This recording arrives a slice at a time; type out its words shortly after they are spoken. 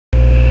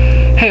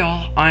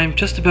Well, I'm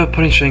just about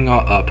putting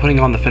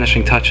on the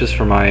finishing touches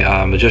for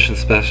my Magician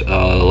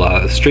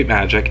Special Street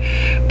Magic,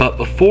 but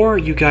before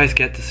you guys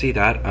get to see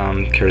that,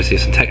 courtesy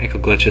of some technical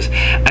glitches,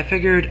 I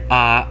figured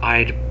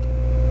I'd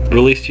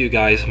release to you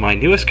guys my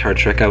newest card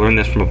trick. I learned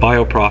this from a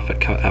bioprof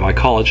at my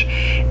college,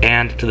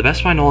 and to the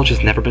best of my knowledge,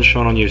 it's never been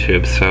shown on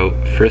YouTube, so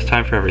first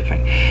time for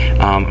everything.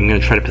 I'm going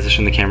to try to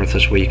position the camera in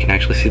such a way you can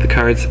actually see the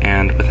cards,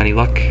 and with any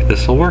luck,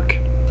 this will work.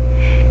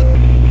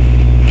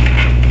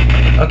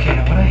 Okay,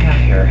 now what I have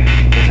here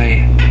is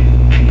a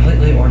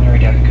completely ordinary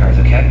deck of cards,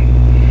 okay?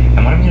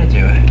 And what I'm going to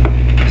do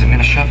is I'm going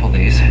to shuffle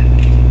these,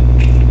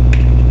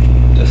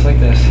 just like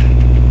this.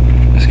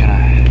 I'm just going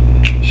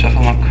to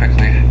shuffle them up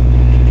quickly,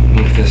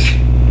 move this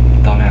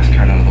dumbass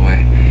card out of the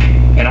way.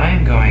 And I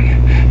am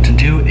going to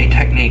do a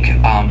technique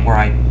where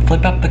I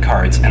flip up the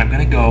cards, and I'm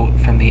going to go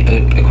from the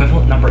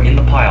equivalent number in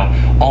the pile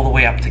all the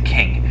way up to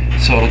king.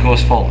 So it'll go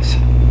as follows.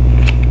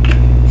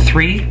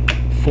 3,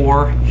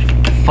 4,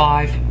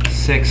 5,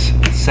 6,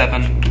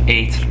 7,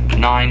 8,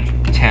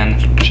 9,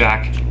 10,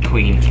 Jack,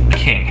 Queen,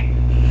 King.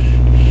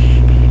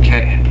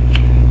 Okay,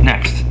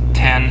 next,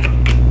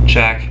 10,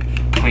 Jack,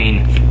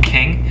 Queen,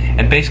 King.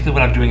 And basically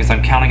what I'm doing is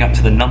I'm counting up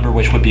to the number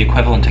which would be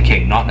equivalent to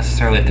King, not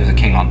necessarily if there's a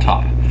King on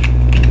top.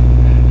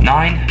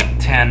 9,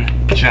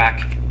 10,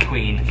 Jack,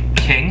 Queen,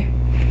 King.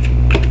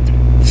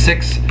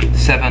 6,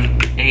 7,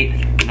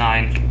 8,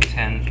 9,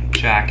 10,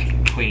 Jack,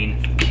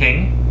 Queen,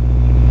 King.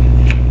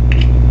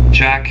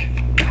 Jack,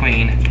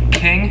 Queen,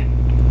 King.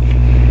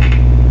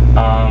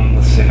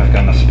 Let's see if I've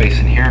got enough space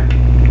in here.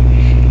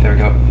 There we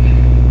go.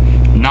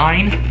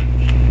 9,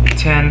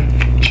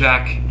 10,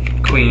 Jack,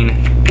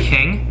 Queen,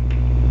 King.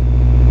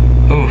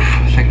 Oof,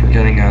 I think we're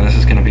getting, this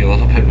is going to be a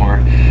little bit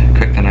more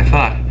quick than I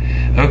thought.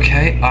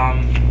 Okay,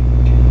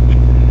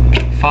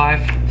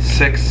 5,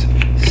 6,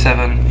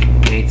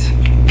 7, 8,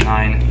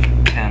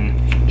 9,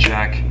 10,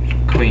 Jack,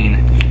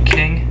 Queen,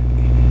 King.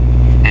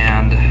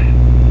 And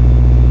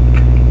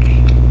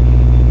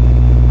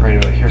right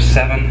about here,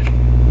 7,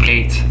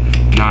 8,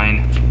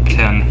 9,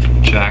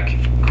 10, Jack,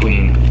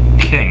 Queen,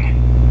 King.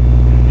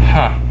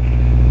 Huh.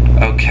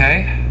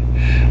 Okay.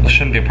 This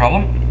shouldn't be a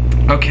problem.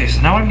 Okay,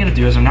 so now what I'm going to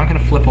do is I'm now going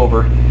to flip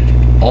over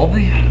all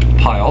the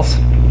piles.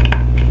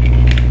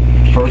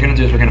 What we're going to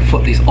do is we're going to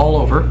flip these all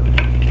over.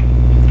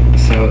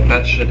 So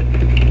that should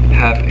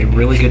have a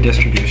really good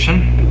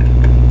distribution.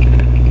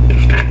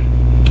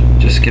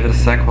 Just give it a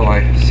sec while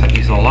I set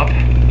these all up.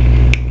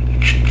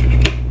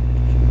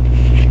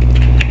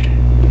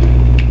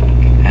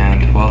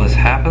 And while this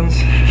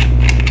happens,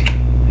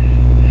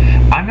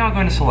 I'm now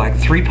going to select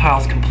 3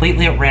 piles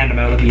completely at random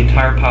out of the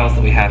entire piles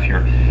that we have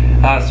here.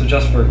 So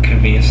just for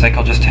convenience sake,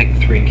 I'll just take the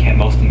 3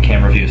 most in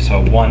camera view.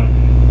 So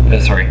 1,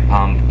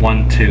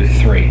 2,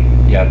 3.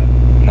 Yeah,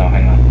 no,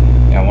 hang on.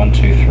 Yeah, 1,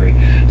 2, 3.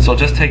 So I'll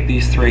just take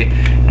these 3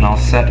 and I'll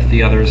set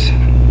the others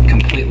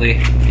completely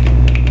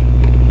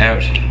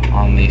out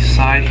on the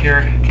side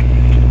here.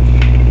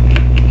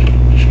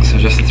 So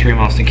just the 3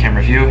 most in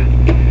camera view.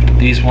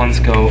 These ones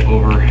go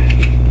over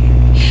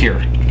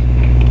here.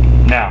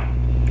 Now,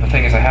 the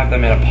thing is I have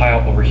them in a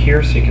pile over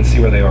here so you can see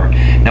where they are.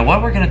 Now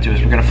what we're going to do is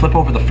we're going to flip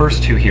over the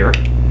first 2 here.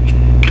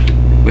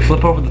 We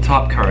flip over the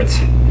top cards.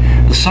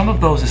 The sum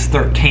of those is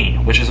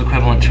 13, which is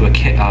equivalent to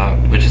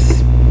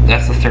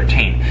that's the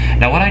 13.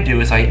 Now what I do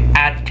is I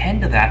add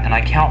 10 to that and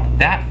I count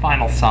that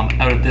final sum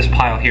out of this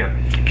pile here.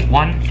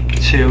 1,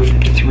 2,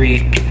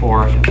 3,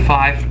 4,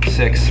 5,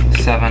 6,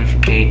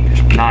 7,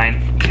 8,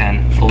 9,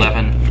 10,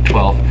 11,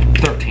 12,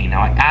 13.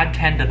 Now I add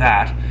 10 to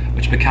that,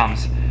 which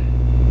becomes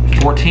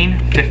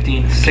 14,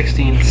 15,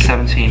 16,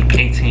 17,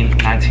 18,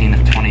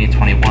 19, 20,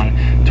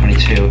 21,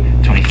 22,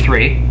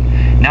 23.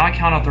 Now I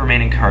count out the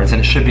remaining cards, and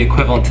it should be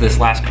equivalent to this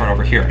last card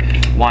over here.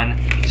 1,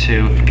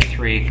 2,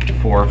 3,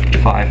 4,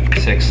 5,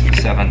 6,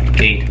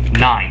 7, 8,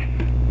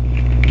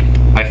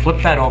 9. I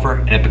flip that over,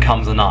 and it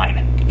becomes a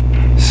 9.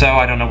 So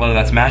I don't know whether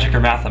that's magic or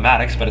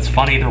mathematics, but it's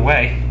fun either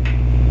way.